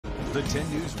The 10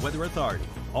 News Weather Authority,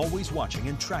 always watching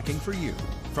and tracking for you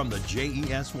from the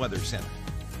JES Weather Center.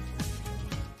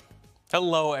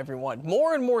 Hello, everyone.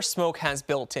 More and more smoke has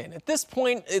built in. At this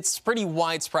point, it's pretty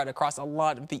widespread across a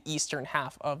lot of the eastern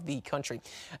half of the country.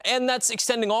 And that's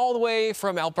extending all the way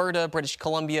from Alberta, British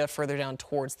Columbia, further down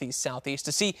towards the southeast.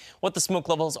 To see what the smoke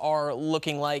levels are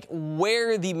looking like,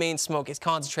 where the main smoke is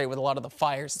concentrated with a lot of the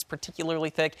fires, it's particularly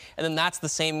thick. And then that's the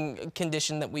same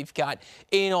condition that we've got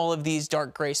in all of these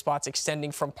dark gray spots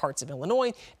extending from parts of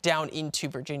Illinois down into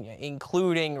Virginia,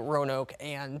 including Roanoke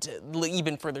and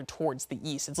even further towards the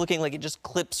east. It's looking like it just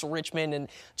clips Richmond and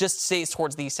just stays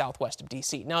towards the southwest of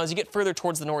D.C. Now, as you get further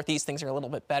towards the northeast, things are a little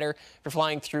bit better. If you're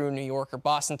flying through New York or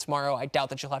Boston tomorrow, I doubt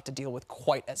that you'll have to deal with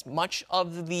quite as much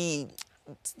of the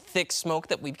thick smoke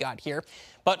that we've got here.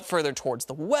 But further towards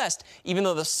the west, even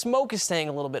though the smoke is staying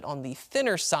a little bit on the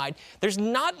thinner side, there's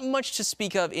not much to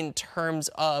speak of in terms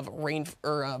of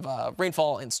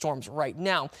rainfall and storms right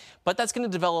now. But that's going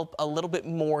to develop a little bit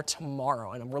more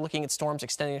tomorrow. And we're looking at storms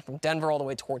extending from Denver all the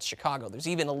way towards Chicago. There's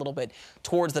even a little bit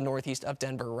towards the northeast of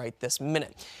Denver right this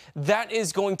minute. That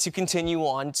is going to continue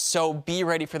on, so be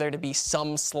ready for there to be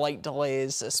some slight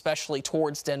delays, especially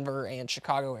towards Denver and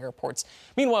Chicago airports.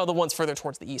 Meanwhile, the ones further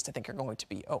towards the east, I think, are going to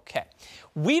be okay.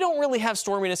 We don't really have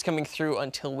storminess coming through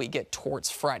until we get towards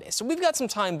Friday, so we've got some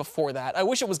time before that. I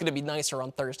wish it was going to be nicer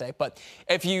on Thursday, but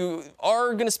if you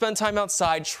are going to spend time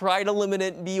outside, try to limit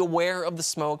it, be aware of the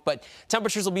smoke, but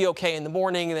temperatures will be okay in the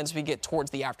morning, and then as we get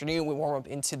towards the afternoon, we warm up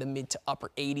into the mid to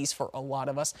upper 80s for a lot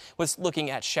of us, with looking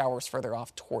at showers further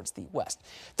off towards the west.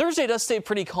 Thursday does stay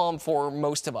pretty calm for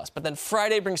most of us, but then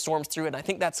Friday brings storms through, and I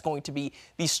think that's going to be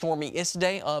the stormiest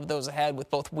day of those ahead with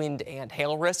both wind and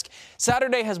hail risk.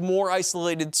 Saturday has more isolated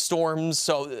storms,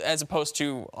 so as opposed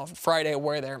to Friday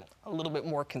where they're a little bit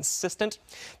more consistent.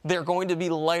 They're going to be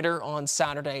lighter on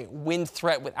Saturday, wind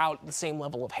threat without the same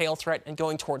level of hail threat, and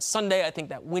going towards Sunday, I think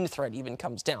that wind threat even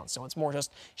comes down, so it's more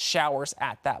just showers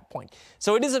at that point.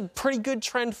 So it is a pretty good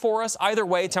trend for us. Either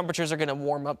way, temperatures are going to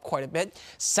warm up quite a bit.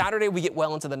 Saturday, we get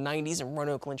well into the 90s in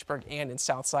Roanoke, Lynchburg, and in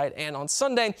Southside, and on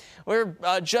Sunday, we're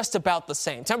just about the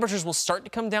same. Temperatures will start to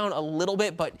come down a little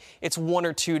bit, but it's 1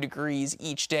 or 2 degrees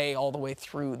each day all the way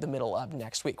through the middle of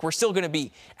next week. We're still going to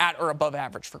be at or above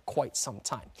average for quite some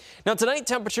time. Now, tonight,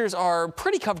 temperatures are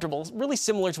pretty comfortable, really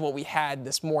similar to what we had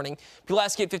this morning.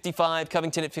 Pulaski at 55,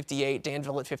 Covington at 58,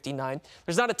 Danville at 59.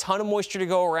 There's not a ton of moisture to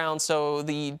go around, so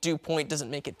the dew point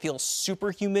doesn't make it feel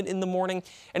super humid in the morning,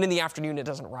 and in the afternoon, it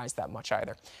doesn't rise that much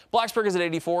either. Blacksburg is at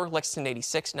 84, Lexington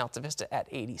 86, and Alta Vista at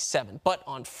 87. But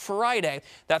on Friday,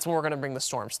 that's when we're going to bring the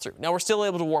storms through. Now, we're still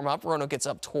able to warm up. Roanoke gets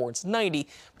up towards 90,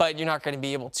 but you're not going to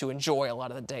be able to enjoy a lot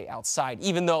of the day outside,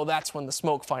 even though that's when the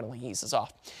smoke finally eases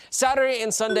off. Saturday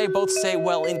and Sunday both stay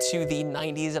well into the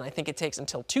 90s, and I think it takes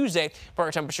until Tuesday for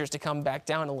our temperatures to come back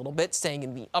down a little bit, staying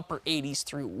in the upper 80s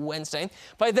through Wednesday.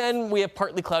 By then, we have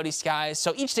partly cloudy skies,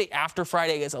 so each day after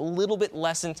Friday is a little bit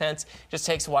less intense. Just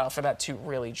takes a while for that to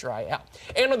really dry out.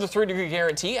 And with the 3-degree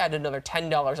guarantee, add another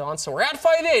 $10 on, so we're at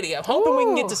 580. I'm hoping we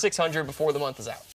can get to 600 before the month is out.